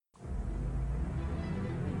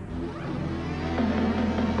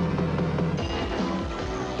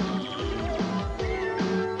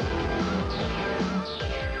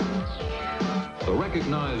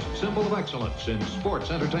symbol of excellence in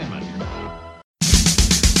sports entertainment.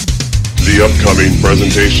 The upcoming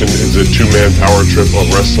presentation is a two-man power trip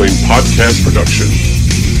of wrestling podcast production.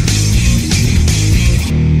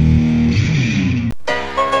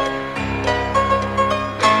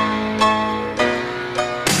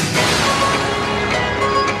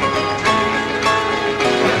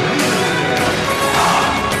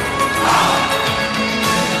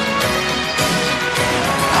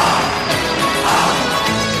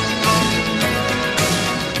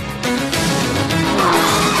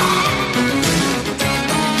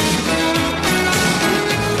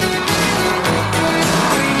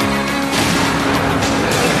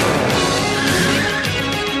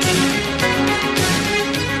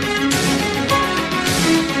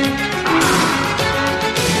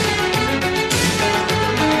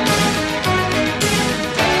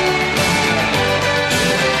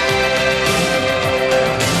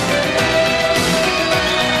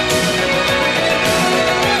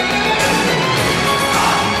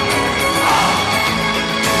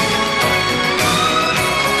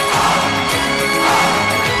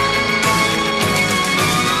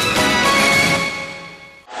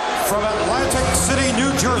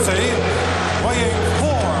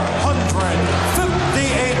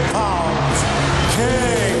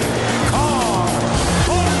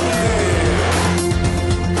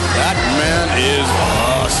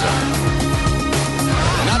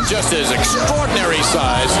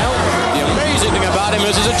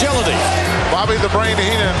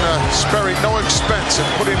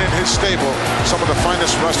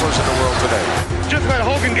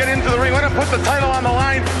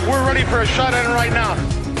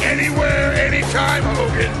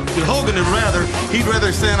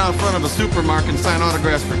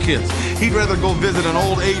 He'd rather go visit an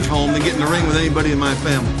old age home than get in the ring with anybody in my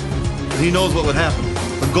family. He knows what would happen.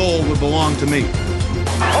 The gold would belong to me.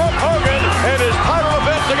 Hulk Hogan in his title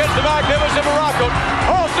defense against the Magnificent Muraco.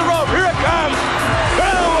 Off the rope, here it comes.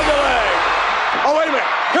 Down with the leg. Oh, wait a minute.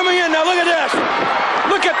 Coming in now, look at this.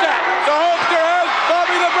 Look at that. The Hulkster has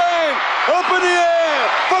Bobby the Brain up in the air.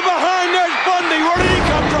 From behind there's Bundy. Where did he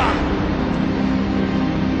come from?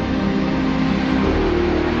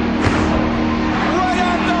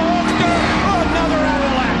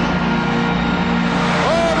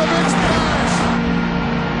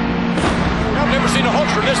 Seen a Hulk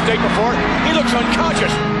from this state before. He looks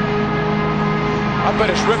unconscious. I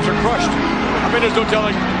bet his ribs are crushed. I mean, there's no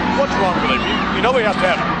telling what's wrong with him. You know he has to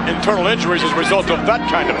have internal injuries as a result of that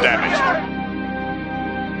kind of damage.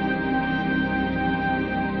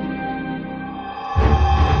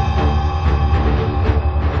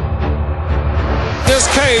 This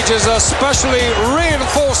cage is a specially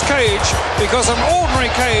reinforced cage because an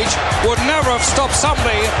ordinary cage would never have stopped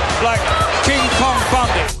somebody like King Kong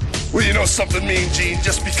Bundy. Well, you know something, Mean Gene?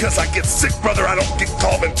 Just because I get sick, brother, I don't get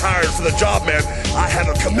calm and tired for the job, man. I have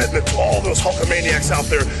a commitment to all those Hulkamaniacs out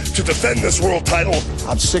there to defend this world title.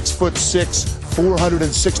 I'm 6'6",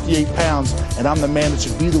 468 pounds, and I'm the man that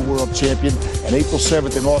should be the world champion. And April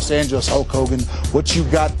 7th in Los Angeles, Hulk Hogan, what you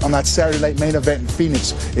got on that Saturday night main event in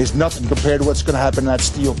Phoenix is nothing compared to what's going to happen in that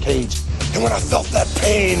steel cage. And when I felt that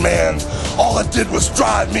pain, man, all it did was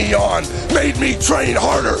drive me on, made me train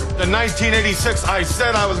harder. In 1986, I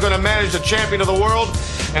said I was going to manage the champion of the world,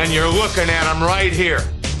 and you're looking at him right here.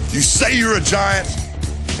 You say you're a giant,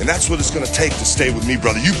 and that's what it's going to take to stay with me,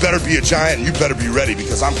 brother. You better be a giant, and you better be ready,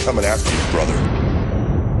 because I'm coming after you, brother.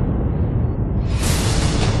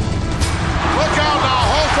 Look out now,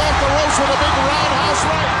 Hulk off the ropes with a big roundhouse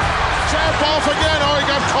right. Jab off again, oh, he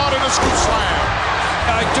got caught in a scoop slam.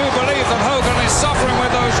 I do believe that Hogan is suffering with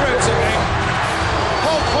those ribs again.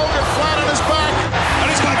 Hulk Hogan flat on his back. And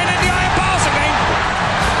he's coming in the iron bars again.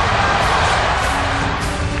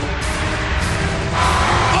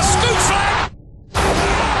 A scoop slam.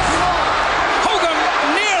 Hogan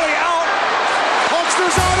nearly out.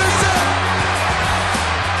 Hulkster's on his head.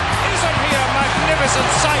 Isn't he a magnificent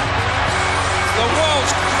sight? The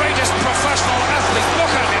world's greatest professional athlete.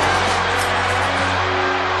 Look at him.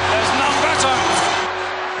 There's none better.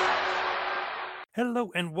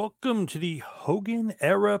 Hello and welcome to the Hogan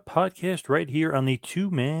Era podcast right here on the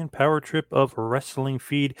two-man power trip of wrestling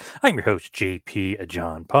feed. I'm your host, JP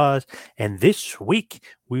John Paz, and this week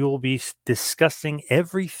we will be discussing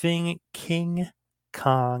everything King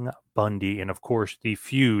Kong Bundy and, of course, the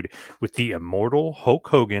feud with the immortal Hulk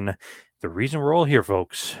Hogan. The reason we're all here,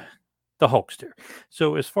 folks, the Hulkster.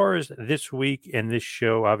 So as far as this week and this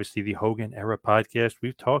show, obviously the Hogan Era podcast,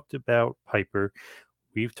 we've talked about Piper.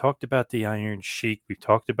 We've talked about the Iron Sheik. We've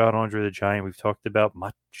talked about Andre the Giant. We've talked about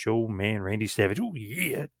Macho Man Randy Savage. Oh,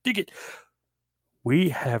 yeah, dig it. we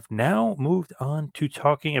have now moved on to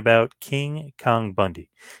talking about King Kong Bundy.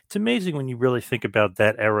 It's amazing when you really think about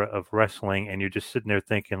that era of wrestling and you're just sitting there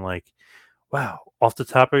thinking, like, wow, off the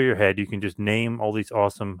top of your head, you can just name all these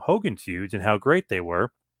awesome Hogan feuds and how great they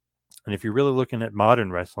were. And if you're really looking at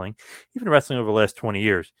modern wrestling, even wrestling over the last 20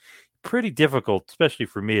 years, pretty difficult, especially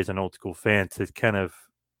for me as an old school fan, to kind of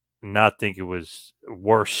not think it was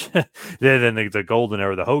worse than the golden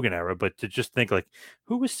era, the Hogan era, but to just think like,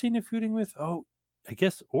 who was Cena feuding with? Oh, I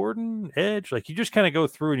guess Orton, Edge. Like you just kind of go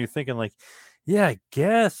through and you're thinking like, yeah, I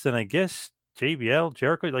guess JBL,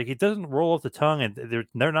 Jericho. Like it doesn't roll off the tongue, and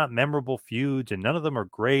they're not memorable feuds, and none of them are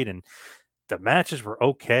great, and the matches were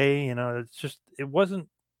okay. It's just it wasn't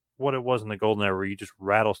what it was in the golden era where you just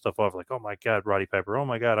rattle stuff off like, oh my God, Roddy Piper, oh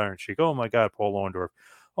my God, Iron Sheik, oh my God, Paul Orndorff,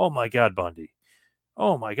 oh my God, Bundy.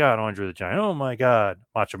 Oh my God, Andre the Giant. Oh my God,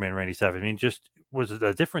 Macho Man Randy Savage. I mean, just was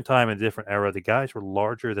a different time and a different era. The guys were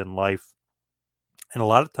larger than life. And a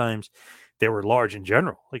lot of times they were large in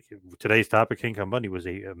general. Like today's topic, King Kong Bundy was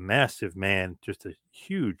a massive man, just a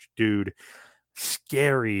huge dude,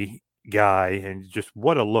 scary guy. And just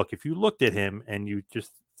what a look. If you looked at him and you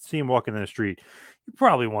just see him walking in the street, you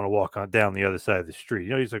probably want to walk on down the other side of the street.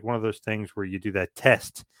 He's like one of those things where you do that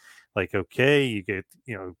test. Like, okay, you get,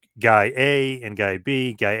 guy A and guy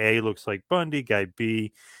B. Guy A looks like Bundy. Guy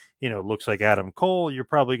B, looks like Adam Cole. You're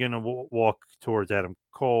probably going to walk towards Adam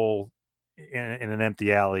Cole in an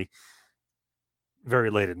empty alley very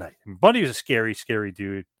late at night. And Bundy was a scary, scary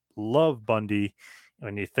dude. Love Bundy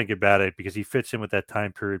when you think about it because he fits in with that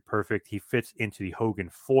time period perfect. He fits into the Hogan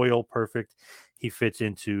foil perfect. He fits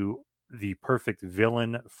into the perfect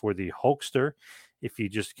villain for the Hulkster. If you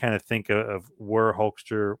just kind of think of where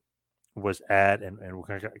Hulkster was at and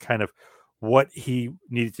kind of what he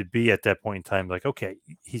needed to be at that point in time. Like, okay,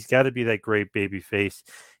 he's got to be that great baby face.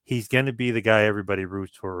 He's going to be the guy everybody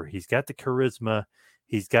roots for. He's got the charisma.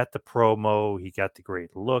 He's got the promo. He got the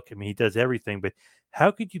great look. I mean, he does everything. But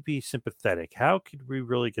how could you be sympathetic? How could we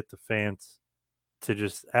really get the fans to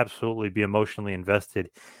just absolutely be emotionally invested?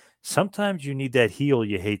 Sometimes you need that heel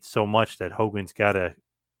you hate so much that Hogan's got to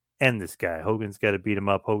end this guy. Hogan's got to beat him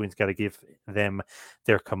up. Hogan's got to give them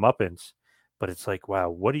their comeuppance. But it's like,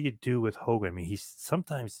 wow, what do you do with Hogan? I mean, he's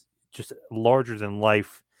sometimes just larger than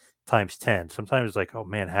life times 10. Sometimes it's like, oh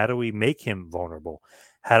man, how do we make him vulnerable?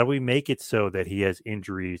 How do we make it so that he has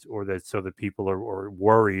injuries or that so that people are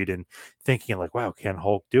worried and thinking like, wow, can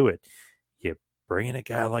Hulk do it? You bring in a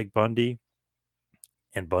guy like Bundy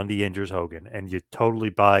and Bundy injures Hogan and you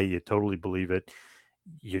totally believe it.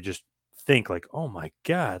 You just think like, oh my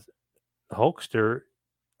God, Hulkster,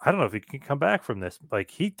 I don't know if he can come back from this.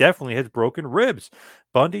 Like he definitely has broken ribs.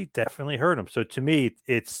 Bundy definitely hurt him. So to me,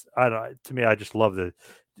 I just love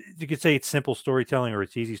you could say it's simple storytelling or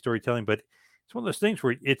it's easy storytelling, but it's one of those things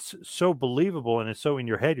where it's so believable and it's so in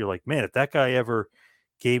your head. You're like, man, if that guy ever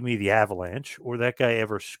gave me the avalanche or that guy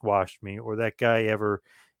ever squashed me or that guy ever,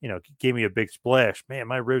 gave me a big splash, man,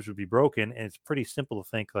 my ribs would be broken. And it's pretty simple to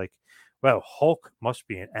think like, wow, Hulk must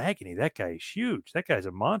be in agony. That guy is huge. That guy's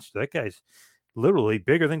a monster. That guy's literally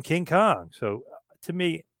bigger than King Kong. So to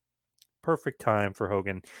me, perfect time for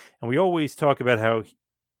Hogan. And we always talk about how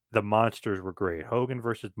the monsters were great. Hogan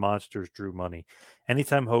versus monsters drew money.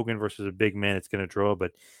 Anytime Hogan versus a big man, it's going to draw.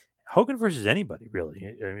 But Hogan versus anybody really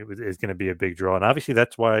is going to be a big draw. And obviously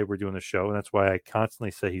that's why we're doing the show. And that's why I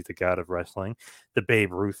constantly say he's the god of wrestling, the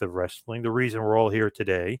Babe Ruth of wrestling, the reason we're all here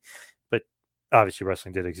today. But obviously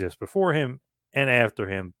wrestling did exist before him and after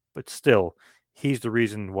him, but still he's the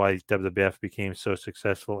reason why WWF became so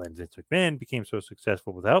successful and Vince McMahon became so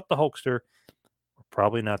successful. Without the Hulkster, we're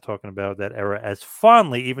probably not talking about that era as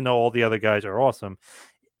fondly, even though all the other guys are awesome.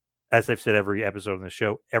 As I've said every episode of the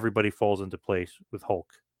show, everybody falls into place with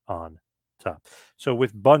Hulk on top. So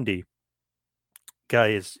with Bundy,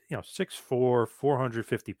 guy is 6'4",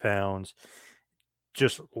 450 pounds,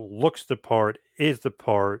 just looks the part, is the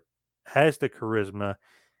part, has the charisma,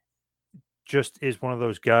 just is one of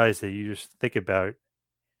those guys that you just think about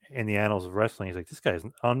in the annals of wrestling. He's like, this guy is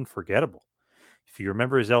unforgettable. If you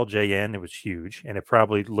remember his LJN, it was huge, and it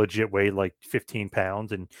probably legit weighed like 15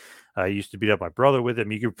 pounds. And I used to beat up my brother with it. I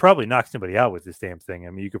mean, you could probably knock somebody out with this damn thing. I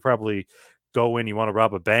mean, you could probably go in, you want to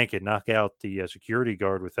rob a bank and knock out the security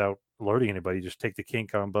guard without alerting anybody. Just take the King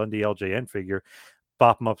Kong Bundy LJN figure,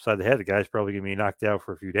 bop him upside the head. The guy's probably going to be knocked out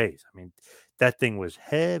for a few days. I mean, that thing was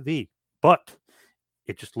heavy, but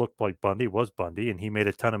it just looked like Bundy was Bundy, and he made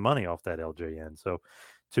a ton of money off that LJN. So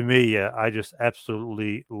to me, I just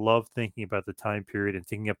absolutely love thinking about the time period and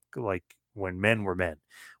thinking of like when men were men,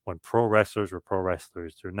 when pro wrestlers were pro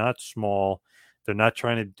wrestlers. They're not small. They're not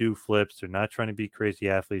trying to do flips. They're not trying to be crazy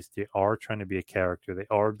athletes. They are trying to be a character. They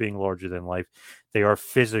are being larger than life. They are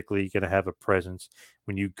physically going to have a presence.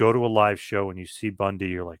 When you go to a live show and you see Bundy,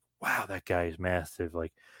 you're like, wow, that guy is massive.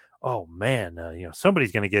 Like, oh man,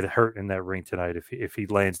 somebody's going to get hurt in that ring tonight if he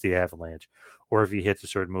lands the avalanche, or if he hits a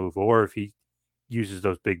certain move, or if he uses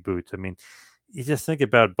those big boots. I mean, you just think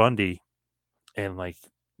about Bundy and like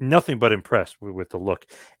nothing but impressed with the look,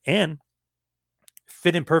 and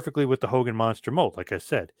fit in perfectly with the Hogan monster mold. Like I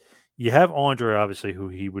said, you have Andre, obviously, who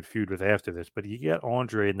he would feud with after this, but you get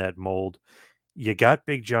Andre in that mold. You got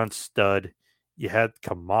Big John Studd. You had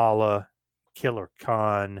Kamala, Killer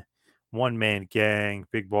Khan, One Man Gang,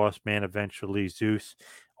 Big Boss Man, eventually Zeus.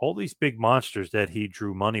 All these big monsters that he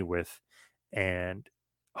drew money with. And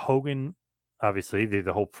Hogan, obviously,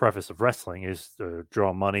 the whole preface of wrestling is to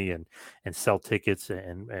draw money and sell tickets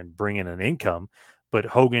and bring in an income. But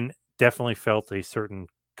Hogan definitely felt a certain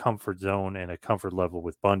comfort zone and a comfort level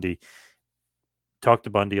with Bundy. Talked to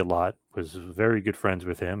Bundy a lot, was very good friends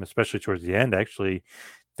with him, especially towards the end. Actually,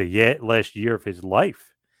 the last year of his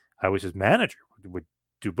life, I was his manager, would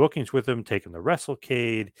do bookings with him, take him to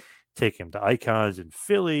WrestleCade, take him to Icons in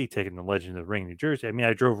Philly, take him to Legend of the Ring, New Jersey. I mean,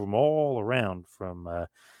 I drove him all around from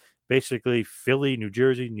basically Philly, New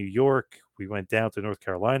Jersey, New York. We went down to North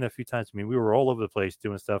Carolina a few times. I mean, we were all over the place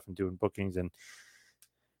doing stuff and doing bookings, and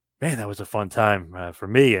man, that was a fun time for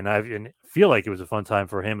me, and I feel like it was a fun time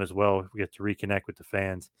for him as well. We get to reconnect with the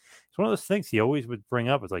fans. It's one of those things he always would bring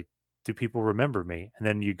up. It's like, do people remember me? And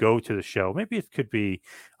then you go to the show. Maybe it could be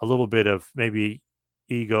a little bit of maybe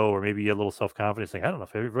ego or maybe a little self-confidence. Like, I don't know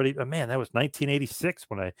if everybody, but man, that was 1986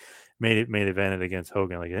 when I main evented against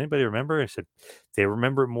Hogan. Like, anybody remember? I said, they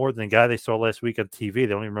remember it more than the guy they saw last week on TV. They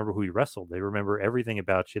don't even remember who he wrestled. They remember everything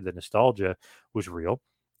about you. The nostalgia was real.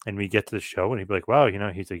 And we get to the show and he'd be like, wow,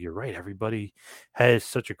 he's like, you're right. Everybody has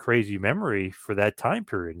such a crazy memory for that time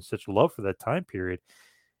period and such love for that time period.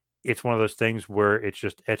 It's one of those things where it's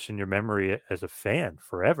just etched in your memory as a fan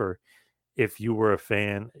forever. If you were a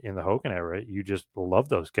fan in the Hogan era, you just loved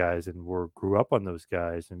those guys and grew up on those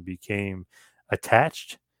guys and became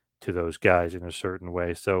attached to those guys in a certain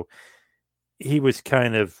way. So he was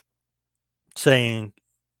kind of saying,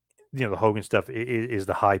 the Hogan stuff is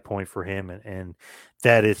the high point for him. And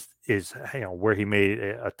that is where he made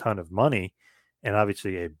a ton of money and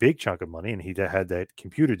obviously a big chunk of money. And he had that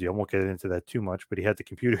computer deal. I won't get into that too much, but he had the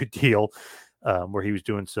computer deal where he was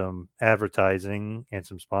doing some advertising and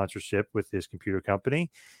some sponsorship with his computer company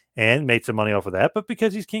and made some money off of that. But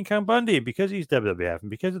because he's King Kong Bundy, because he's WWF, and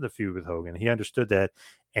because of the feud with Hogan, he understood that.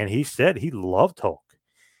 And he said he loved Hulk.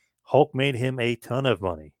 Hulk made him a ton of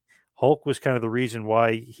money. Hulk was kind of the reason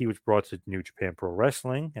why he was brought to New Japan Pro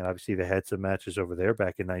Wrestling. And obviously they had some matches over there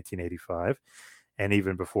back in 1985. And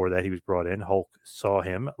even before that, he was brought in. Hulk saw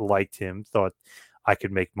him, liked him, thought I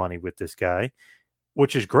could make money with this guy,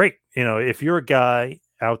 which is great. If you're a guy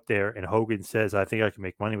out there and Hogan says, I think I can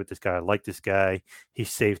make money with this guy. I like this guy. He's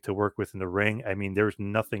safe to work with in the ring. I mean, there's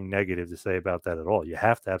nothing negative to say about that at all. You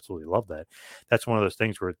have to absolutely love that. That's one of those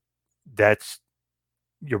things where that's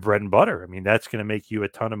your bread and butter. I mean, that's going to make you a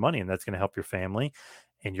ton of money and that's going to help your family.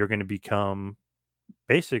 And you're going to become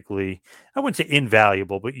basically, I wouldn't say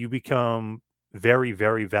invaluable, but you become very,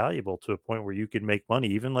 very valuable to a point where you can make money.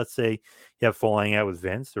 Even let's say you have falling out with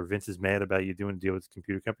Vince or Vince is mad about you doing a deal with the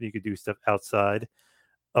computer company. You could do stuff outside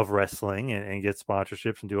of wrestling and get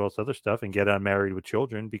sponsorships and do all this other stuff and get unmarried with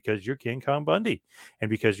children because you're King Kong Bundy and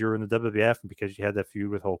because you're in the WWF and because you had that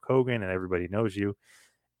feud with Hulk Hogan and everybody knows you.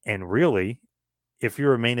 And really, if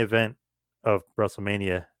you're a main event of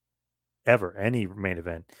WrestleMania ever, any main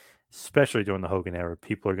event, especially during the Hogan era,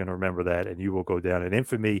 people are going to remember that and you will go down in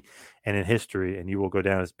infamy and in history and you will go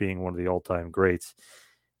down as being one of the all-time greats.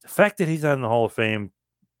 The fact that he's not in the Hall of Fame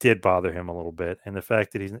did bother him a little bit. And the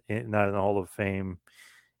fact that he's not in the Hall of Fame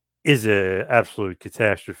is an absolute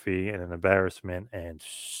catastrophe and an embarrassment and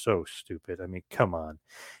so stupid. I mean, come on.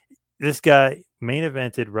 This guy main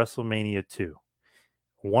evented WrestleMania 2.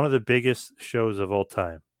 One of the biggest shows of all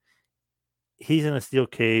time. He's in a steel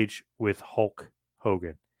cage with Hulk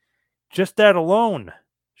Hogan. Just that alone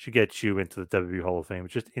should get you into the WWE Hall of Fame.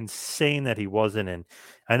 It's just insane that he wasn't. And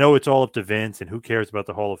I know it's all up to Vince and who cares about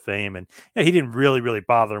the Hall of Fame. And he didn't really, really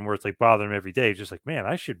bother him where it's like bother him every day. It's just like, man,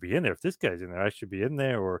 I should be in there. If this guy's in there, I should be in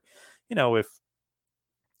there. Or,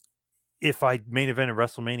 if I main evented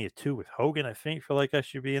WrestleMania 2 with Hogan, I feel like I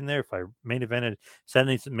should be in there. If I main evented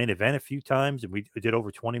Saturday's main event a few times and we did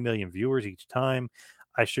over 20 million viewers each time,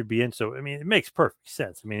 I should be in. So, I mean, it makes perfect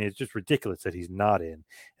sense. I mean, it's just ridiculous that he's not in.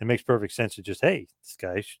 It makes perfect sense to just, hey, this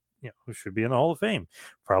guy who should be in the Hall of Fame.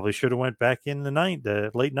 Probably should have went back in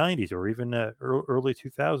the late 90s or even early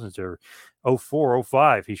 2000s or 04,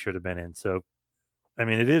 05 he should have been in. So, I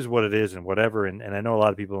mean, it is what it is and whatever. And I know a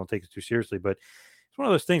lot of people don't take it too seriously, but it's one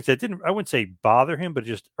of those things that I wouldn't say bother him, but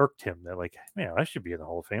just irked him. That like, man, I should be in the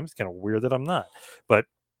Hall of Fame. It's kind of weird that I'm not. But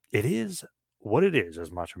it is what it is,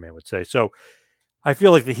 as Macho Man would say. So I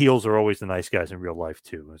feel like the heels are always the nice guys in real life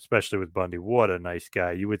too, especially with Bundy. What a nice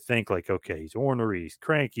guy. You would think like, okay, he's ornery, he's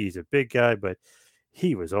cranky, he's a big guy, but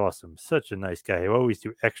he was awesome. Such a nice guy. He would always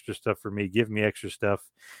do extra stuff for me, give me extra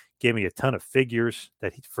stuff, gave me a ton of figures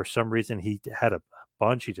that for some reason he had a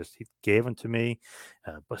bunch. He gave them to me,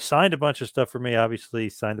 but signed a bunch of stuff for me. Obviously,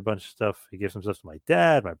 signed a bunch of stuff. He gave some stuff to my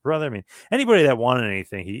dad, my brother. I mean, anybody that wanted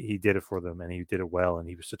anything, he did it for them, and he did it well. And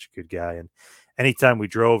he was such a good guy. And anytime we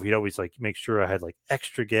drove, he'd always like make sure I had like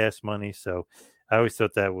extra gas money. So I always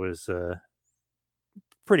thought that was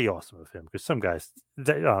pretty awesome of him, because some guys,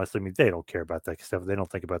 honestly, I mean, they don't care about that stuff. They don't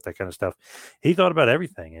think about that kind of stuff. He thought about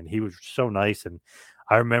everything, and he was so nice. And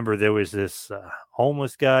I remember there was this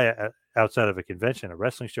homeless guy outside of a convention, a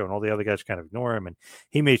wrestling show, and all the other guys kind of ignore him. And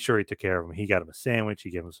he made sure he took care of him. He got him a sandwich.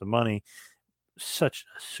 He gave him some money. Such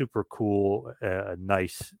a super cool,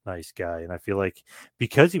 nice guy. And I feel like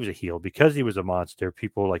because he was a heel, because he was a monster,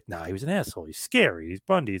 people were like, nah, he was an asshole. He's scary. He's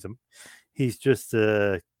Bundy. He's just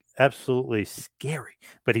absolutely scary.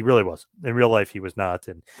 But he really was. In real life, he was not.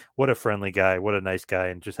 And what a friendly guy. What a nice guy.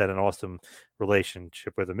 And just had an awesome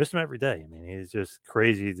relationship with him. Miss him every day. I mean, he's just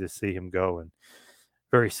crazy to see him go. And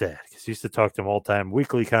very sad, because he used to talk to him all the time,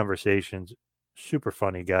 weekly conversations. Super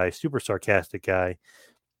funny guy, super sarcastic guy.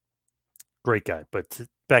 Great guy. But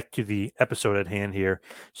back to the episode at hand here.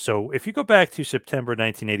 So if you go back to September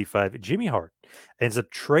 1985, Jimmy Hart ends up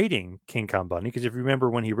trading King Kong Bundy, because if you remember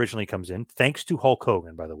when he originally comes in, thanks to Hulk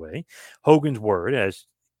Hogan, by the way, Hogan's word, as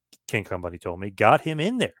King Kong Bundy told me, got him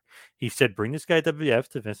in there. He said, bring this guy WWF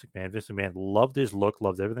to Vince McMahon. Vince McMahon loved his look,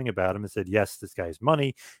 loved everything about him, and said, yes, this guy has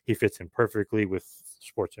money. He fits in perfectly with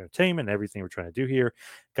sports entertainment, everything we're trying to do here.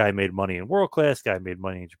 Guy made money in world class. Guy made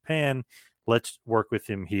money in Japan. Let's work with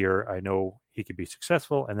him here. I know he could be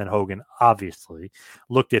successful. And then Hogan obviously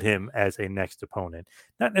looked at him as a next opponent.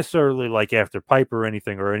 Not necessarily like after Piper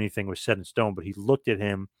or anything was set in stone, but he looked at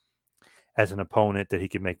him as an opponent that he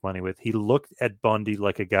could make money with. He looked at Bundy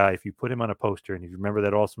like a guy. If you put him on a poster, and if you remember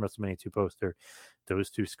that awesome WrestleMania 2 poster, those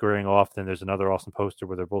two squaring off, then there's another awesome poster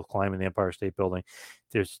where they're both climbing the Empire State Building.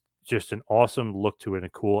 There's just an awesome look to it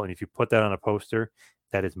and cool. And if you put that on a poster,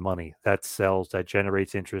 that is money. That sells, that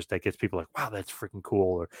generates interest, that gets people like, wow, that's freaking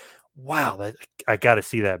cool. Or wow, I got to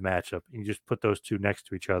see that matchup. And you just put those two next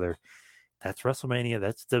to each other. That's WrestleMania.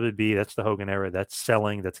 That's WWE. That's the Hogan era. That's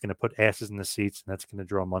selling. That's going to put asses in the seats, and that's going to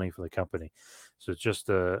draw money for the company. So it's just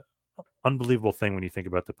a unbelievable thing when you think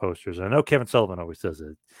about the posters. And I know Kevin Sullivan always says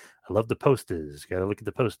it. I love the posters. Got to look at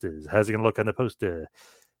the posters. How's it going to look on the poster?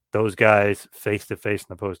 Those guys face to face in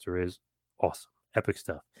the poster is awesome. Epic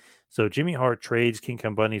stuff. So Jimmy Hart trades King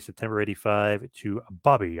Kong Bundy September 85 to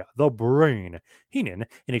Bobby the Brain Heenan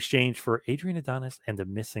in exchange for Adrian Adonis and the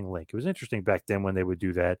Missing Link. It was interesting back then when they would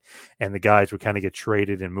do that, and the guys would kind of get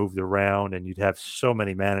traded and moved around, and you'd have so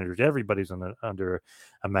many managers. Everybody's under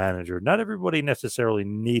a manager. Not everybody necessarily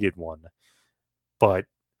needed one, but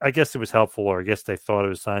I guess it was helpful, or I guess they thought it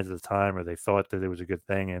was signs of the time, or they thought that it was a good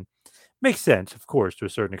thing. And makes sense, of course, to a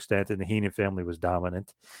certain extent. And the Heenan family was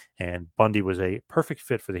dominant, and Bundy was a perfect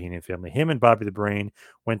fit for the Heenan family. Him and Bobby the Brain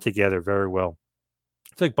went together very well.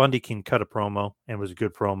 It's like Bundy can cut a promo, and was a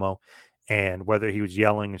good promo. And whether he was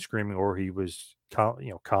yelling and screaming or he was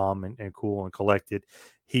calm and cool and collected,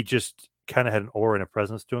 he just kind of had an aura and a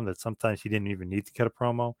presence to him that sometimes he didn't even need to cut a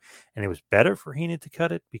promo. And it was better for Heenan to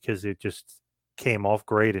cut it because it just came off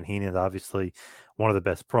great. And Heenan, obviously one of the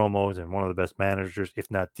best promos and one of the best managers, if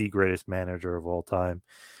not the greatest manager of all time.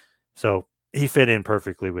 So he fit in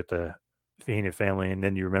perfectly with the Heenan family. And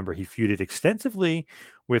then you remember he feuded extensively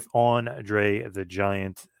with Andre the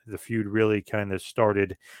Giant. The feud really kind of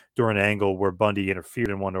started during an angle where Bundy interfered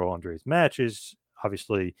in one of Andre's matches.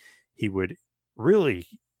 Obviously, he would really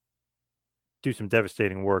do some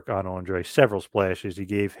devastating work on Andre, several splashes. He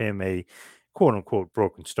gave him a quote-unquote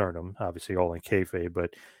broken sternum, obviously all in kayfabe,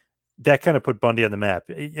 but that kind of put Bundy on the map.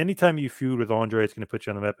 Anytime you feud with Andre, it's going to put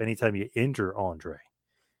you on the map. Anytime you injure Andre,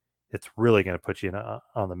 it's really going to put you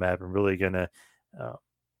on the map and really going to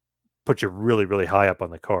put you really, really high up on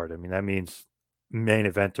the card. I mean, that means main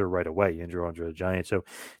eventer right away, injure Andre the Giant. So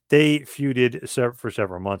they feuded for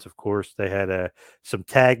several months, of course. They had some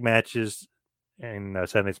tag matches in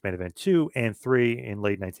Saturday Night's Main Event 2 and 3 in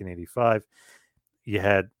late 1985. You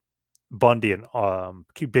had Bundy and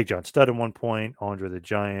Big John Studd at one point. Andre the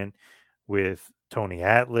Giant with Tony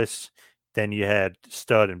Atlas. Then you had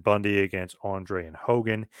Stud and Bundy against Andre and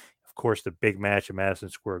Hogan. Of course, the big match at Madison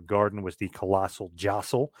Square Garden was the Colossal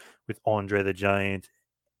Jostle with Andre the Giant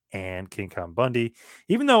and King Kong Bundy.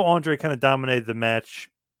 Even though Andre kind of dominated the match,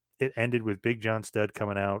 it ended with Big John Studd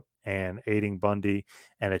coming out and aiding Bundy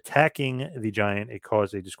and attacking the Giant. It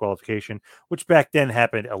caused a disqualification, which back then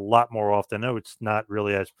happened a lot more often. I know it's not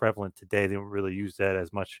really as prevalent today. They don't really use that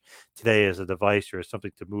as much today as a device or as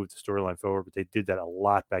something to move the storyline forward, but they did that a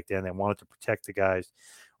lot back then. They wanted to protect the guys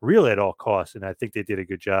really at all costs, and I think they did a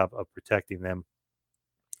good job of protecting them.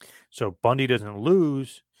 So Bundy doesn't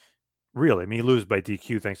lose. Really, I mean, he loses by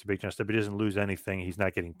DQ thanks to Big John Studd, but he doesn't lose anything. He's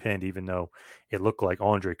not getting pinned, even though it looked like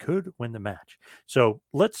Andre could win the match. So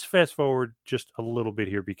let's fast forward just a little bit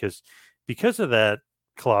here because of that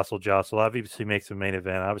Colossal Jostle, obviously makes the main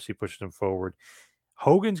event, obviously pushes him forward.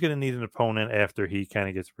 Hogan's going to need an opponent after he kind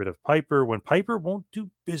of gets rid of Piper when Piper won't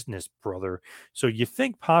do business, brother. So you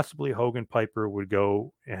think possibly Hogan Piper would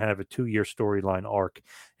go and have a 2-year storyline arc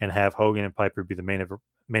and have Hogan and Piper be the main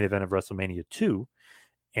event of WrestleMania 2.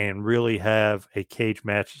 And really have a cage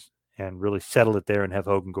match and really settle it there and have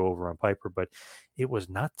Hogan go over on Piper. But it was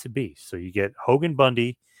not to be. So you get Hogan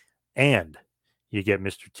Bundy and you get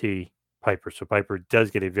Mr. T Piper. So Piper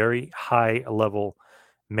does get a very high level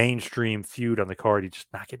mainstream feud on the card. He's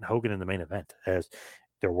just not getting Hogan in the main event as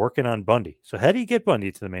they're working on Bundy. So how do you get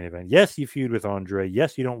Bundy to the main event? Yes, you feud with Andre.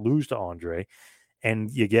 Yes, you don't lose to Andre. And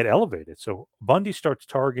you get elevated. So Bundy starts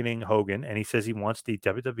targeting Hogan and he says he wants the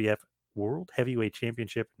WWF World Heavyweight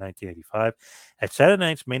Championship in 1985. At Saturday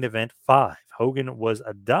night's main event 5, Hogan was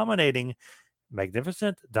a dominating,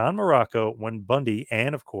 magnificent Don Morocco when Bundy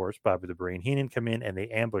and, of course, Bobby the Brain Heenan come in and they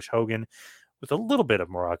ambush Hogan. With a little bit of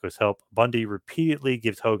Morocco's help, Bundy repeatedly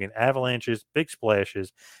gives Hogan avalanches, big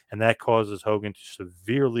splashes, and that causes Hogan to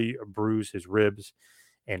severely bruise his ribs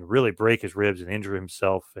and really break his ribs and injure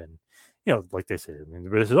himself. And like they said, I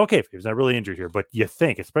mean, this is okay if he's not really injured here, but you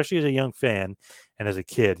think, especially as a young fan and as a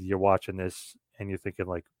kid, you're watching this and you're thinking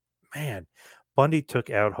like, man, Bundy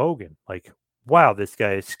took out Hogan. Like, wow, this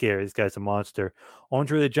guy is scary. This guy's a monster.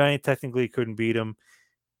 Andre the Giant technically couldn't beat him,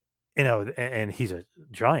 and he's a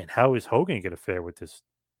giant. How is Hogan going to fare with this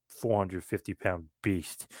 450-pound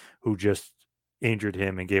beast who just injured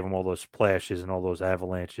him and gave him all those splashes and all those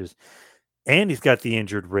avalanches? And he's got the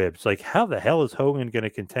injured ribs. Like, how the hell is Hogan going to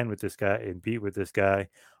contend with this guy and beat with this guy?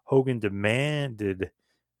 Hogan demanded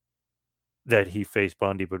that he face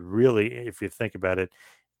Bundy, but really, if you think about it,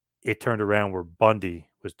 it turned around where Bundy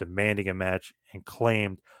was demanding a match and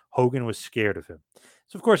claimed Hogan was scared of him.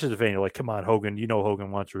 So, of course, as a fan, you're like, come on, Hogan. Hogan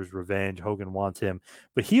wants his revenge. Hogan wants him.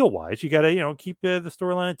 But heel-wise, you got to, keep the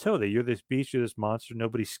storyline in tow. That you're this beast, you're this monster,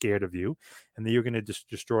 nobody's scared of you, and that you're going to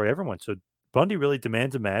destroy everyone. So Bundy really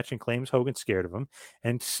demands a match and claims Hogan's scared of him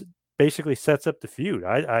and basically sets up the feud.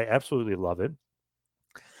 I absolutely love it.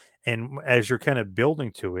 And as you're kind of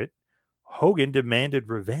building to it, Hogan demanded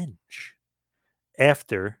revenge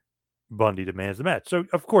after Bundy demands the match. So,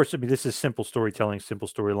 of course, I mean, this is simple storytelling, simple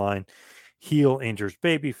storyline. Heel injures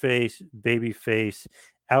babyface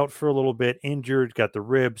out for a little bit, injured, got the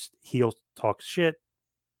ribs. Heel talks shit.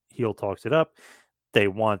 Heel talks it up. They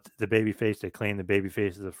want the babyface. They claim the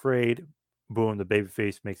babyface is afraid. Boom, the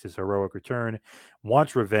babyface makes his heroic return,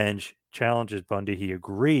 wants revenge, challenges Bundy. He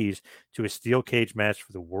agrees to a steel cage match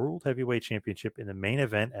for the World Heavyweight Championship in the main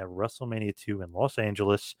event at WrestleMania 2 in Los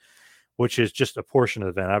Angeles, which is just a portion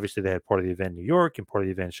of the event. Obviously, they had part of the event in New York and part of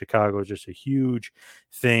the event in Chicago. Just a huge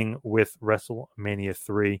thing with WrestleMania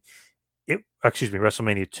 3.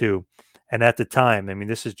 WrestleMania 2. And at the time, I mean,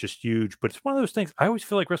 this is just huge, but it's one of those things. I always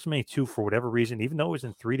feel like WrestleMania 2, for whatever reason, even though it was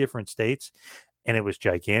in 3 different states, and it was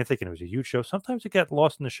gigantic and it was a huge show, sometimes it got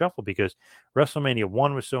lost in the shuffle because WrestleMania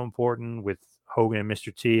 1 was so important with Hogan and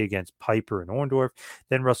Mr. T against Piper and Orndorff.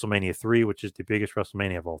 Then WrestleMania 3, which is the biggest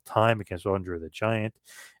WrestleMania of all time, against Andre the Giant.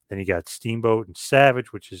 Then you got Steamboat and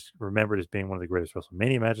Savage, which is remembered as being one of the greatest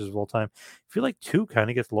WrestleMania matches of all time. I feel like 2 kind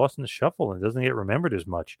of gets lost in the shuffle and doesn't get remembered as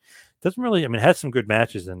much. It doesn't really, I mean, it has some good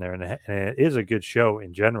matches in there and it is a good show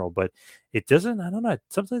in general, but it doesn't, I don't know,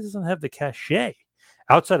 sometimes it doesn't have the cachet.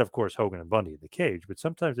 Outside, of course, Hogan and Bundy in the cage, but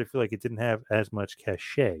sometimes I feel like it didn't have as much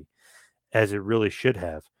cachet as it really should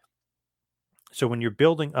have. So when you're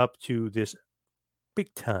building up to this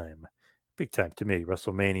big time to me,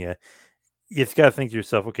 WrestleMania, you've got to think to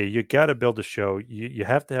yourself, okay, you got to build a show. You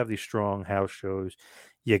have to have these strong house shows.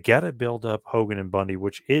 You got to build up Hogan and Bundy,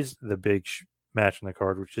 which is the big match on the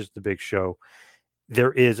card, which is the big show.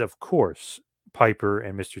 There is, of course, Piper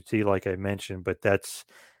and Mr. T, like I mentioned, but that's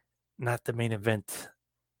not the main event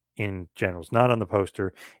in general. It's not on the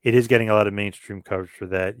poster. It is getting a lot of mainstream coverage for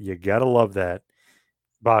that. You got to love that.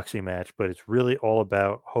 boxing match, but it's really all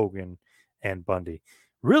about Hogan and Bundy.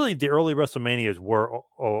 Really, the early WrestleManias were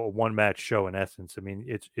a one-match show in essence. I mean,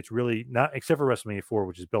 it's really not, except for WrestleMania 4,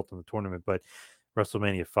 which is built on the tournament, but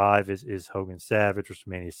WrestleMania 5 is Hogan Savage,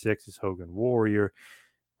 WrestleMania 6 is Hogan Warrior,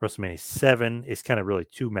 WrestleMania 7 is kind of really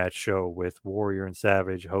two-match show with Warrior and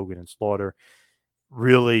Savage, Hogan and Slaughter.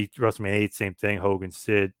 Really, WrestleMania 8, same thing, Hogan,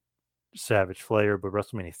 Sid, Savage, Flair, but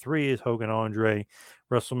WrestleMania 3 is Hogan, Andre.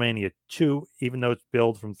 WrestleMania 2, even though it's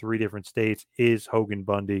billed from 3 different states, is Hogan,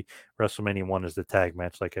 Bundy. WrestleMania 1 is the tag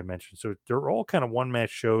match, like I mentioned. So they're all kind of one-match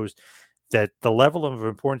shows that the level of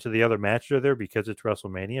importance of the other matches are there because it's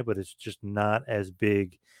WrestleMania, but it's just not as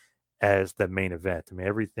big as the main event. I mean,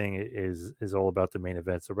 everything is all about the main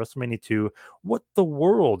event. So WrestleMania 2, what the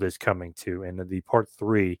world is coming to, and the part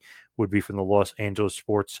 3 would be from the Los Angeles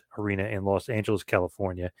Sports Arena in Los Angeles,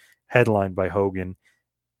 California, headlined by Hogan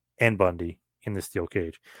and Bundy in the steel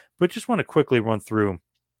cage. But just want to quickly run through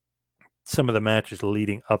some of the matches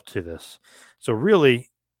leading up to this. So really,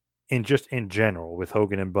 in general, with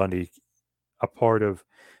Hogan and Bundy, a part of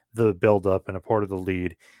the build-up and a part of the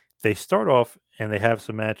lead, they start off and they have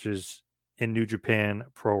some matches in New Japan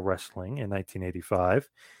Pro Wrestling in 1985.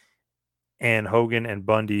 And Hogan and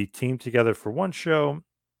Bundy teamed together for one show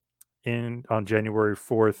on January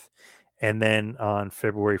 4th. And then on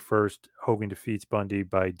February 1st, Hogan defeats Bundy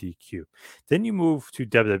by DQ. Then you move to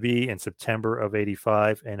WWE in September of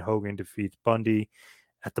 85, and Hogan defeats Bundy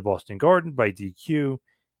at the Boston Garden by DQ.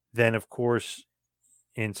 Then, of course,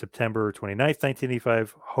 in September 29th,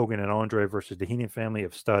 1985, Hogan and Andre versus the Heenan family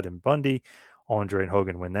of Studd and Bundy. Andre and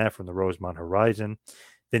Hogan win that from the Rosemont Horizon.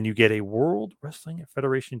 Then you get a World Wrestling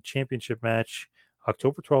Federation Championship match,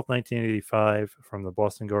 October 12th, 1985, from the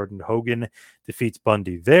Boston Garden. Hogan defeats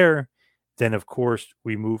Bundy there. Then, of course,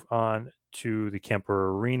 we move on to the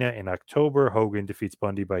Kemper Arena in October. Hogan defeats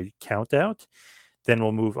Bundy by countout. Then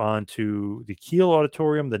we'll move on to the Kiel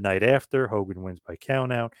Auditorium the night after. Hogan wins by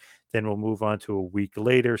countout. Then we'll move on to a week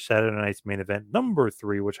later, Saturday night's main event number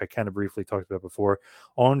 3, which I kind of briefly talked about before.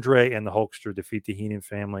 Andre and the Hulkster defeat the Heenan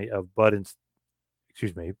family of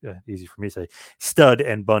easy for me to say, Studd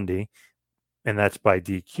and Bundy. And that's by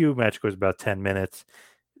DQ. Match goes about 10 minutes.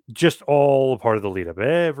 Just all a part of the lead up.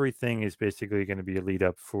 Everything is basically going to be a lead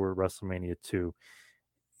up for WrestleMania 2.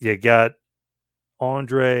 You got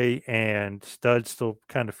Andre and Studd still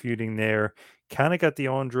kind of feuding there. Kind of got the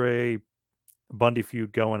Andre Bundy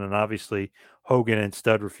feud going, and obviously Hogan and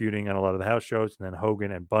Studd were feuding on a lot of the house shows, and then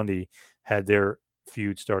Hogan and Bundy had their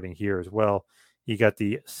feud starting here as well. You got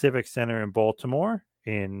the Civic Center in Baltimore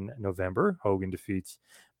in November. Hogan defeats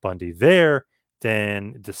Bundy there.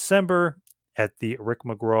 Then December at the Rick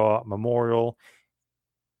McGraw Memorial,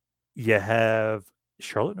 you have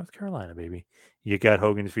Charlotte, North Carolina, baby. You got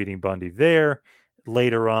Hogan defeating Bundy there.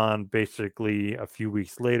 Later on, basically a few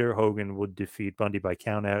weeks later, Hogan would defeat Bundy by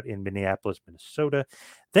countout in Minneapolis, Minnesota.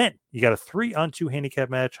 Then you got a 3-on-2 handicap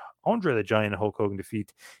match. Andre the Giant and Hulk Hogan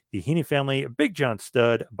defeat the Heenan family, Big John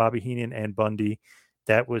Studd, Bobby Heenan, and Bundy.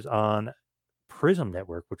 That was on Prism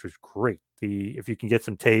Network, which was great. If you can get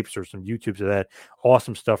some tapes or some YouTubes of that,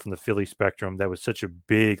 awesome stuff from the Philly Spectrum. That was such a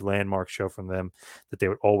big landmark show from them that they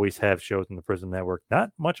would always have shows on the Prism Network.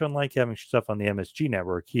 Not much unlike having stuff on the MSG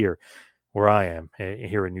Network here, where I am,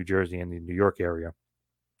 here in New Jersey and the New York area.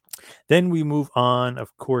 Then we move on.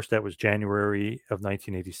 Of course, that was January of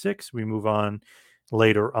 1986. We move on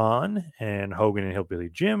later on, and Hogan and Hillbilly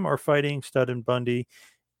Jim are fighting Studd and Bundy.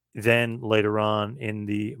 Then later on in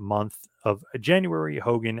the month of January,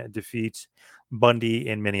 Hogan defeats Bundy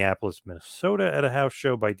in Minneapolis, Minnesota at a house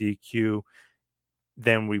show by DQ.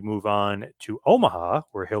 Then we move on to Omaha,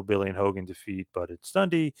 where Hillbilly and Hogan defeat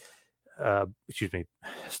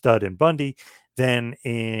Studd and Bundy. Then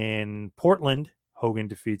in Portland, Hogan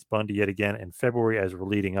defeats Bundy yet again in February as we're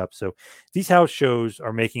leading up. So these house shows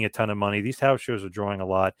are making a ton of money. These house shows are drawing a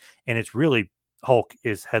lot, and it's really Hulk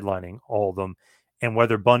is headlining all of them. And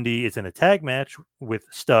whether Bundy is in a tag match with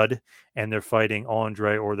Studd and they're fighting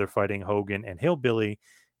Andre or they're fighting Hogan and Hillbilly,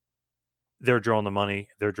 they're drawing the money,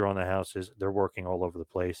 they're drawing the houses, they're working all over the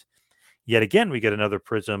place. Yet again, we get another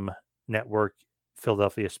Prism Network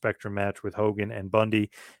Philadelphia Spectrum match with Hogan and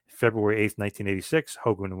Bundy, February 8th, 1986.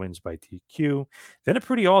 Hogan wins by DQ. Then a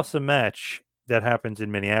pretty awesome match that happens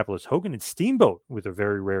in Minneapolis. Hogan and Steamboat, with a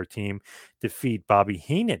very rare team, defeat Bobby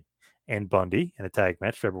Heenan and Bundy in a tag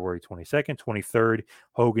match, February 22nd. 23rd,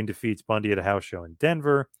 Hogan defeats Bundy at a house show in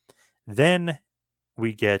Denver. Then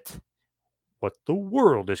we get what the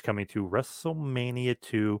world is coming to, WrestleMania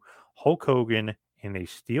 2, Hulk Hogan in a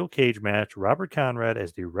steel cage match, Robert Conrad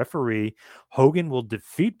as the referee. Hogan will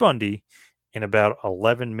defeat Bundy in about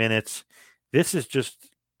 11 minutes. This is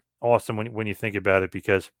just awesome when you think about it,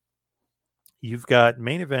 because you've got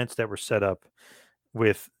main events that were set up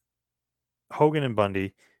with Hogan and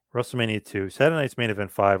Bundy, WrestleMania 2, Saturday Night's Main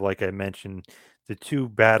Event 5, like I mentioned, the two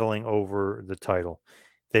battling over the title.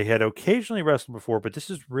 They had occasionally wrestled before, but this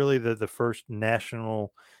is really the first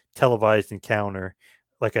national televised encounter.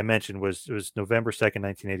 Like I mentioned, it was November 2nd,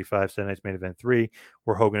 1985, Saturday Night's Main Event 3,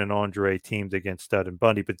 where Hogan and Andre teamed against Stud and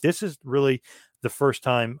Bundy. But this is really the first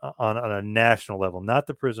time on a national level, not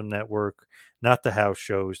the Prism Network, not the house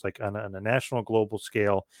shows, like on a national global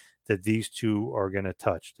scale, that these two are going to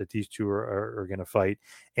touch, that these two are going to fight.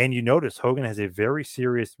 And you notice Hogan has a very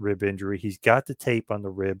serious rib injury. He's got the tape on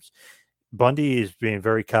the ribs. Bundy is being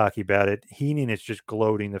very cocky about it. Heenan is just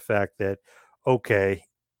gloating the fact that, okay,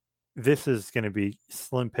 this is going to be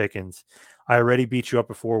slim pickings. I already beat you up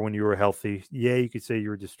before when you were healthy. Yeah, you could say you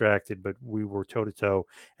were distracted, but we were toe-to-toe,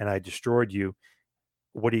 and I destroyed you.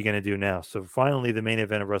 What are you going to do now? So finally, the main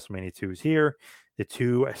event of WrestleMania 2 is here. The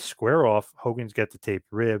two square off. Hogan's got the taped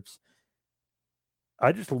ribs.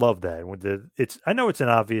 I just love that. I know it's an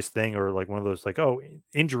obvious thing, or like one of those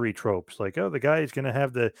injury tropes, like, oh, the guy is going to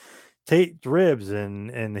have the taped ribs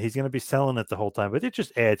and he's going to be selling it the whole time, but it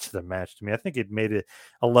just adds to the match to me. I think it made it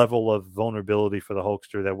a level of vulnerability for the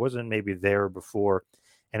Hulkster that wasn't maybe there before,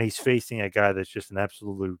 and he's facing a guy that's just an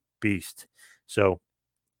absolute beast. So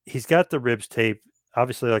he's got the ribs taped.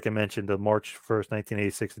 Obviously, like I mentioned, the March 1st,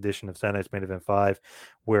 1986 edition of Saturday Night's Main Event 5,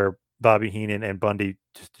 where Bobby Heenan and Bundy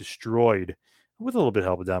just destroyed, with a little bit of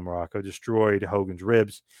help of Don Morocco, destroyed Hogan's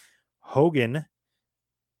ribs. Hogan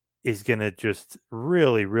is going to just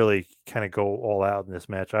really, really kind of go all out in this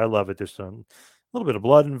match. I love it. There's a little bit of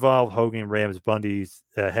blood involved. Hogan rams Bundy's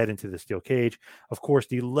head into the steel cage. Of course,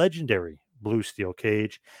 the legendary blue steel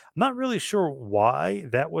cage. I'm not really sure why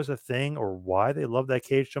that was a thing or why they love that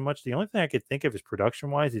cage so much. The only thing I could think of is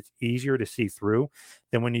production-wise, it's easier to see through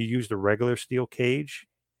than when you use the regular steel cage,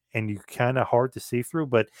 and you kind of hard to see through.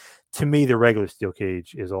 But to me, the regular steel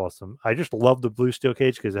cage is awesome. I just love the blue steel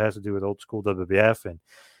cage because it has to do with old school WWF, and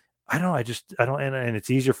I don't know. I don't, and it's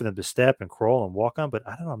easier for them to step and crawl and walk on, but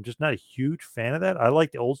I don't know. I'm just not a huge fan of that. I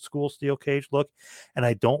like the old school steel cage look, and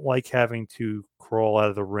I don't like having to crawl out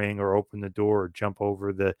of the ring or open the door or jump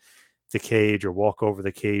over the cage or walk over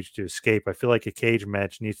the cage to escape. I feel like a cage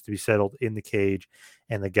match needs to be settled in the cage,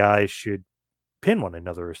 and the guys should pin one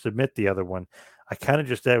another or submit the other one.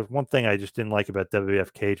 That was one thing I just didn't like about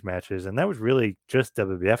WWF cage matches, and that was really just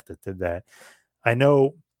WWF that did that. I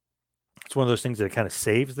know it's one of those things that kind of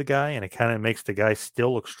saves the guy, and it kind of makes the guy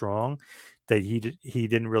still look strong, that he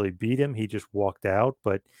didn't really beat him. He just walked out.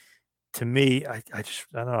 But to me, I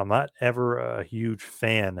don't know. I'm not ever a huge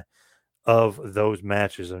fan of those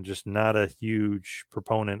matches. I'm just not a huge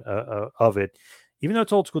proponent of it, even though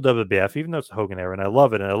it's old school WWF, even though it's the Hogan era, and I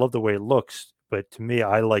love it, and I love the way it looks. But to me,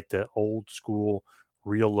 I like the old school,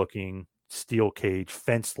 real looking steel cage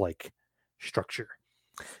fence like structure.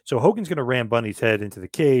 So Hogan's going to ram Bundy's head into the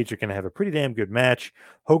cage. They're going to have a pretty damn good match.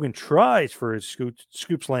 Hogan tries for his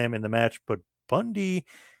scoop slam in the match, but Bundy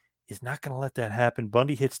is not going to let that happen.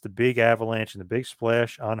 Bundy hits the big avalanche and the big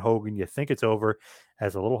splash on Hogan. You think it's over.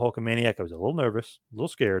 As a little Hulkamaniac, I was a little nervous, a little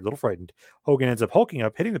scared, a little frightened. Hogan ends up hulking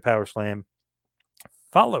up, hitting the power slam,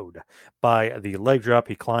 followed by the leg drop.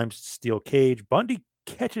 He climbs the steel cage. Bundy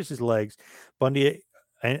catches his legs. Bundy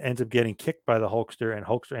ends up getting kicked by the Hulkster, and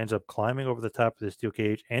Hulkster ends up climbing over the top of the steel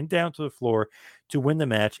cage and down to the floor to win the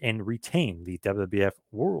match and retain the WWF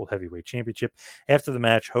World Heavyweight Championship. After the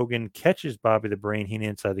match, Hogan catches Bobby the Brain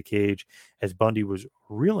Heenan inside the cage as Bundy was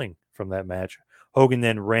reeling from that match. Hogan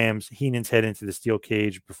then rams Heenan's head into the steel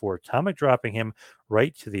cage before atomic dropping him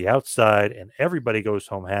right to the outside, and everybody goes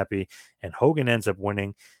home happy, and Hogan ends up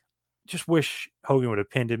winning. Just wish Hogan would have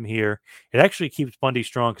pinned him here. It actually keeps Bundy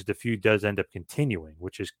strong because the feud does end up continuing,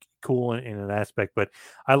 which is cool in an aspect, but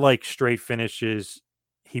I like straight finishes.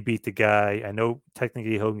 He beat the guy. I know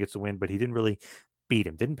technically Hogan gets the win, but he didn't really beat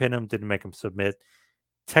him, didn't pin him, didn't make him submit.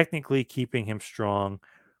 Technically keeping him strong,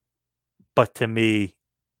 but to me,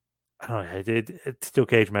 I don't know, it's steel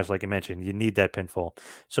cage match, like I mentioned, you need that pinfall.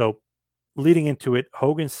 So leading into it,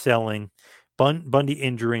 Hogan's selling. Bundy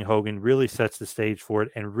injuring Hogan really sets the stage for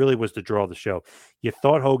it and really was the draw of the show. You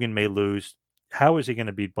thought Hogan may lose. How is he going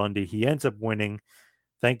to beat Bundy? He ends up winning.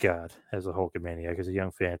 Thank God, as a Hulkamaniac, as a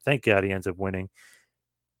young fan. Thank God he ends up winning.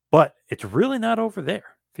 But it's really not over there.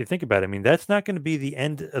 If you think about it, I mean, that's not going to be the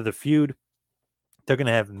end of the feud. They're going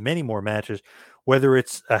to have many more matches, whether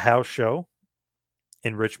it's a house show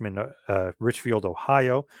in Richfield,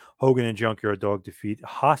 Ohio. Hogan and Junkyard Dog defeat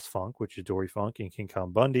Haas Funk, which is Dory Funk, and King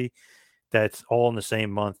Kong Bundy. That's all in the same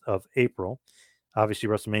month of April. Obviously,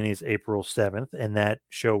 WrestleMania is April 7th, and that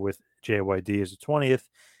show with JYD is the 20th.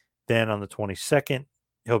 Then on the 22nd,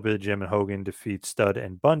 Hillbilly Jim and Hogan defeat Stud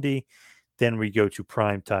and Bundy. Then we go to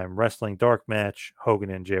Primetime Wrestling dark match. Hogan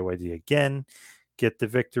and JYD again get the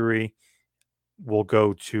victory. We'll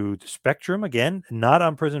go to the Spectrum again, not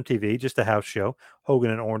on Prism TV, just a house show. Hogan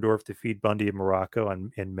and Orndorff defeat Bundy and Morocco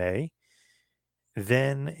in May.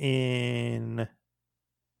 Then in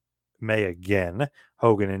May again,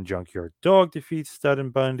 Hogan and Junkyard Dog defeat Stud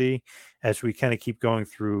and Bundy. As we kind of keep going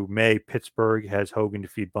through May, Pittsburgh has Hogan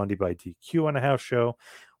defeat Bundy by DQ on a house show.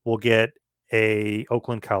 We'll get a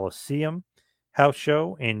Oakland Coliseum house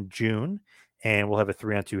show in June, and we'll have a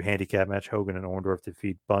 3-on-2 handicap match. Hogan and Orndorff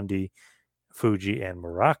defeat Bundy, Fuji, and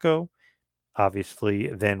Morocco. Obviously,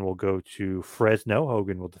 then we'll go to Fresno.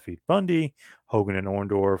 Hogan will defeat Bundy. Hogan and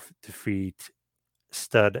Orndorff defeat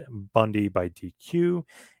Stud Bundy by DQ.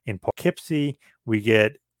 In Poughkeepsie, we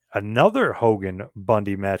get another Hogan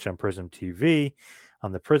Bundy match on Prism TV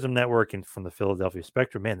on the Prism Network and from the Philadelphia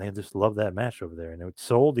Spectrum. Man, they just love that match over there. And it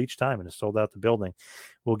sold each time and it sold out the building.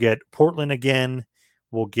 We'll get Portland again.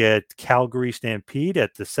 We'll get Calgary Stampede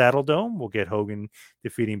at the Saddle Dome. We'll get Hogan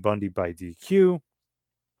defeating Bundy by DQ.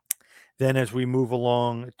 Then as we move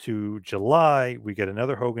along to July, we get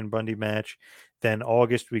another Hogan Bundy match. Then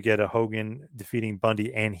August, we get a Hogan defeating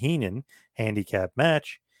Bundy and Heenan handicap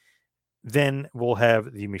match. Then we'll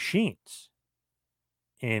have the Machines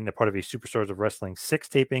in a part of a Superstars of Wrestling 6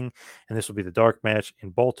 taping, and this will be the dark match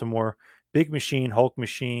in Baltimore. Big Machine, Hulk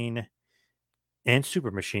Machine, and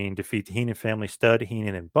Super Machine defeat the Heenan family, Stud,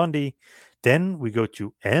 Heenan, and Bundy. Then we go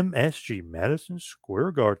to MSG, Madison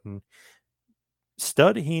Square Garden.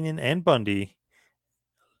 Stud, Heenan, and Bundy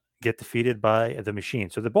get defeated by the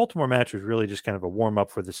Machine. So the Baltimore match was really just kind of a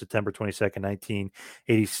warm-up for the September 22nd,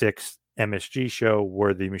 1986 MSG show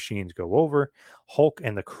where the Machines go over. Hulk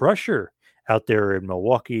and the Crusher out there in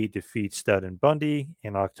Milwaukee defeat Stud and Bundy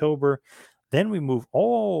in October. Then we move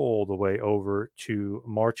all the way over to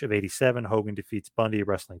March of 87. Hogan defeats Bundy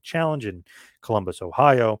Wrestling Challenge in Columbus,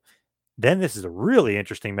 Ohio. Then this is a really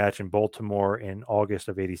interesting match in Baltimore in August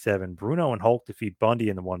of 87. Bruno and Hulk defeat Bundy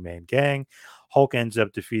in the one-man gang. Hulk ends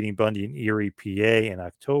up defeating Bundy in Erie, PA in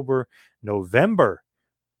October. November,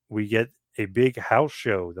 we get a big house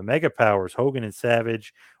show. The Mega Powers, Hogan and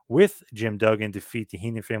Savage, with Jim Duggan, defeat the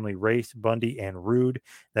Heenan family, Race, Bundy, and Rude.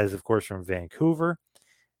 That is, of course, from Vancouver.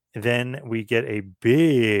 Then we get a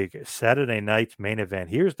big Saturday night main event.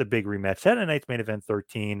 Here's the big rematch. Saturday night's main event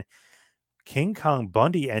 13. King Kong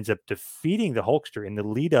Bundy ends up defeating the Hulkster in the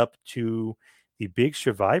lead up to the big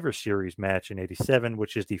Survivor Series match in 87,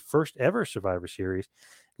 which is the first ever Survivor Series.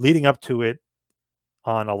 Leading up to it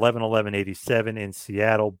on 11/11/87 in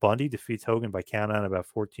Seattle, Bundy defeats Hogan by count on about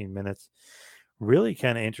 14 minutes. Really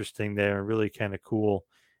kind of interesting there, really kind of cool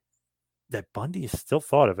that Bundy is still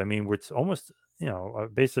thought of. I mean, it's almost,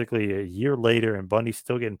 basically a year later, and Bundy's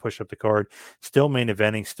still getting pushed up the card, still main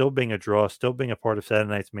eventing, still being a draw, still being a part of Saturday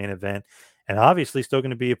night's main event, and obviously still going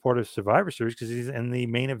to be a part of Survivor Series because he's in the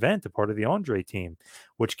main event, a part of the Andre team,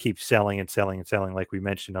 which keeps selling and selling and selling, like we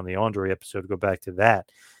mentioned on the Andre episode. Go back to that.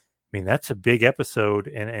 I mean, that's a big episode,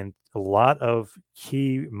 and a lot of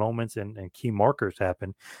key moments and key markers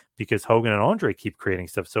happen because Hogan and Andre keep creating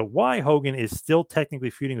stuff. So why Hogan is still technically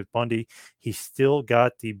feuding with Bundy, he's still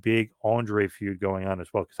got the big Andre feud going on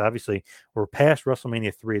as well, because obviously we're past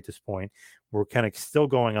WrestleMania 3 at this point. We're kind of still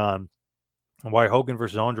going on. And why Hogan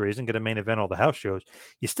versus Andre isn't going to main event all the house shows,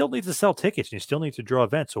 you still need to sell tickets and you still need to draw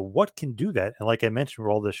events. So what can do that? And like I mentioned, for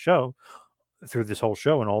all this show, through this whole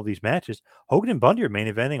show and all these matches, Hogan and Bundy are main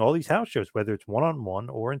eventing all these house shows, whether it's one-on-one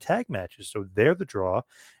or in tag matches. So they're the draw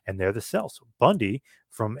and they're the sell. So Bundy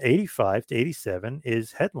from 85 to 87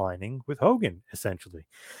 is headlining with Hogan, essentially,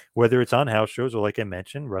 whether it's on house shows or, like I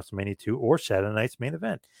mentioned, WrestleMania 2 or Saturday night's main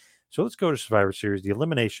event. So let's go to Survivor Series, the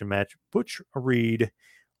elimination match. Butch Reed,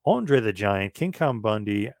 Andre the Giant, King Kong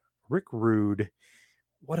Bundy, Rick Rude.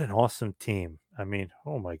 What an awesome team. I mean,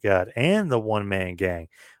 oh my God. And the one-man gang.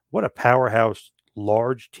 What a powerhouse,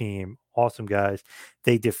 large team. Awesome guys.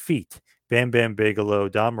 They defeat Bam Bam Bigelow,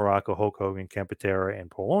 Don Morocco, Hulk Hogan, Ken Patera,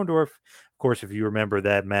 and Paul Orndorff. Of course, if you remember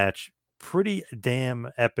that match, pretty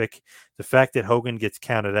damn epic. The fact that Hogan gets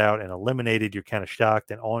counted out and eliminated, you're kind of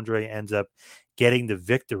shocked, and Andre ends up getting the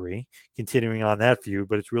victory, continuing on that feud.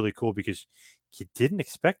 But it's really cool because you didn't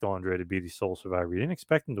expect Andre to be the sole survivor. You didn't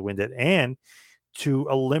expect him to win that and to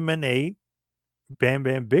eliminate Bam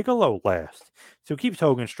Bam Bigelow last. So it keeps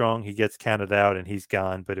Hogan strong. He gets counted out and he's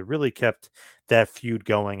gone, but it really kept that feud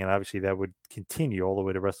going, and obviously that would continue all the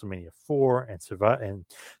way to WrestleMania 4 and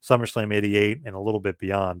SummerSlam 88 and a little bit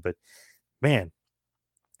beyond. But man,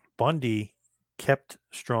 Bundy kept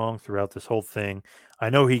strong throughout this whole thing. I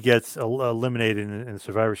know he gets eliminated in the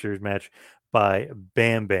Survivor Series match by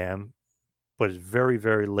Bam Bam, but it's very,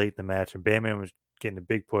 very late in the match. And Bam Bam was getting a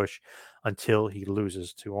big push until he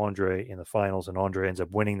loses to Andre in the finals, and Andre ends up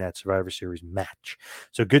winning that Survivor Series match.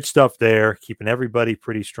 So good stuff there, keeping everybody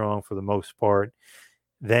pretty strong for the most part.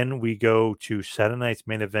 Then we go to Saturday night's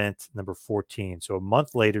main event, number 14. So a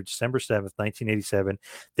month later, December 7th, 1987,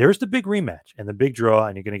 there's the big rematch and the big draw,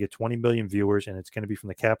 and you're going to get 20 million viewers, and it's going to be from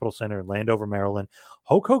the Capitol Center in Landover, Maryland.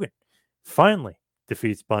 Hulk Hogan finally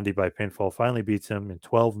defeats Bundy by pinfall, finally beats him in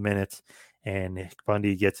 12 minutes, and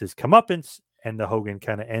Bundy gets his comeuppance, and the Hogan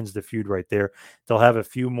kind of ends the feud right there. They'll have a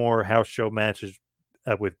few more house show matches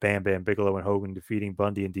with Bam Bam Bigelow and Hogan defeating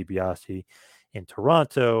Bundy and DiBiase in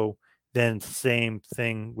Toronto. Then same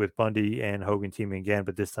thing with Bundy and Hogan teaming again,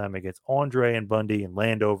 but this time against Andre and Bundy in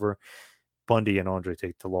Landover. Bundy and Andre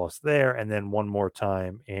take the loss there. And then one more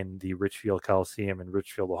time in the Richfield Coliseum in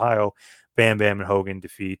Richfield, Ohio, Bam Bam and Hogan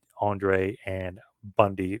defeat Andre and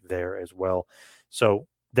Bundy there as well. So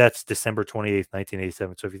that's December 28th,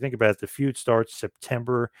 1987. So if you think about it, the feud starts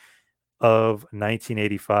September of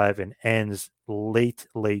 1985 and ends late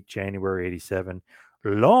January 87.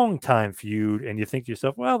 Long time feud, and you think to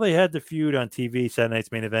yourself, well, they had the feud on TV, Saturday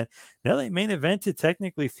Night's Main Event. Now they main evented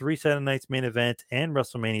technically 3 Saturday Night's Main Event and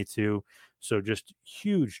WrestleMania 2. So just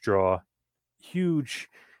huge draw, huge,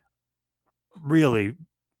 really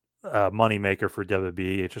moneymaker for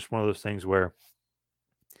WWE. It's just one of those things where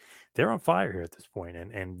they're on fire here at this point,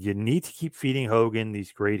 and you need to keep feeding Hogan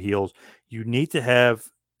these great heels. You need to have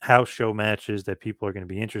house show matches that people are going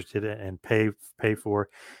to be interested in and pay for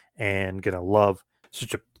and going to love.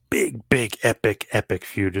 Such a big, epic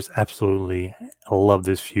feud. Just absolutely love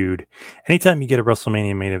this feud. Anytime you get a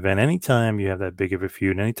WrestleMania main event, anytime you have that big of a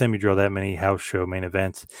feud, anytime you draw that many house show main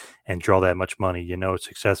events and draw that much money, you know it's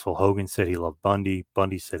successful. Hogan said he loved Bundy.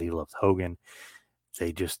 Bundy said he loved Hogan.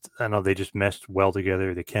 They just meshed well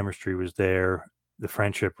together. The chemistry was there. The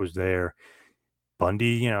friendship was there.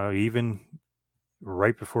 Bundy, even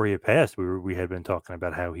right before he had passed, we had been talking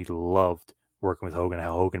about how he loved working with Hogan,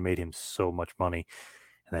 how Hogan made him so much money,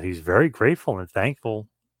 and that he's very grateful and thankful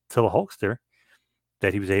to the Hulkster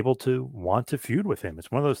that he was able to want to feud with him.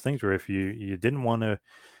 It's one of those things where if you didn't want to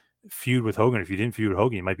feud with Hogan, if you didn't feud with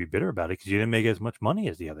Hogan, you might be bitter about it because you didn't make as much money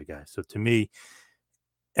as the other guy. So to me,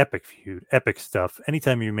 epic feud, epic stuff.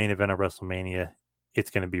 Anytime you main event at WrestleMania,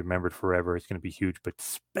 it's going to be remembered forever. It's going to be huge, but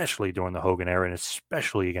especially during the Hogan era, and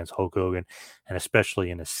especially against Hulk Hogan, and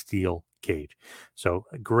especially in a steel cage. So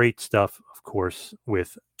great stuff, of course,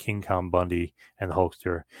 with King Kong Bundy and the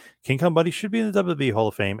Hulkster. King Kong Bundy should be in the WWE Hall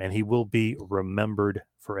of Fame, and he will be remembered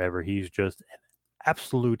forever. He's just an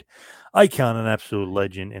absolute icon, an absolute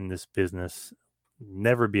legend in this business.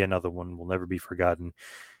 Never be another one. Will never be forgotten.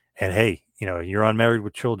 And hey, you're on Married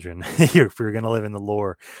with Children. If you're going to live in the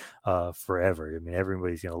lore forever, I mean,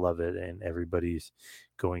 everybody's going to love it, and everybody's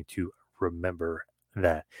going to remember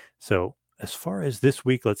that. So as far as this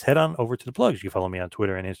week, let's head on over to the plugs. You can follow me on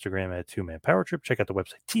Twitter and Instagram at 2Man Power Trip. Check out the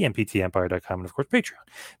website, tmptempire.com, and of course,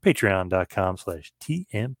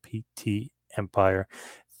 patreon.com/tmptempire.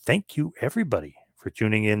 Thank you, everybody, for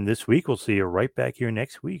tuning in this week. We'll see you right back here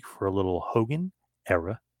next week for a little Hogan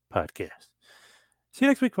Era podcast. See you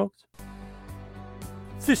next week, folks.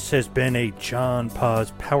 This has been a John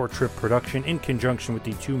Paz Power Trip production in conjunction with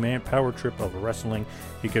the 2Man Power Trip of Wrestling.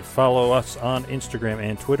 You could follow us on Instagram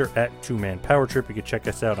and Twitter at 2Man Power Trip. You could check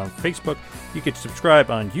us out on Facebook. You could subscribe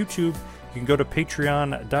on YouTube. You can go to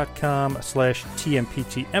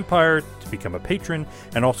patreon.com/TMPTempire to become a patron,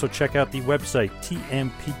 and also check out the website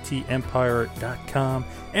tmptempire.com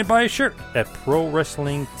and buy a shirt at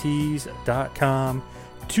prowrestlingtees.com.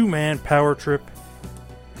 2Man Power Trip,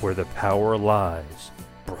 where the power lies,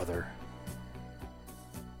 brother.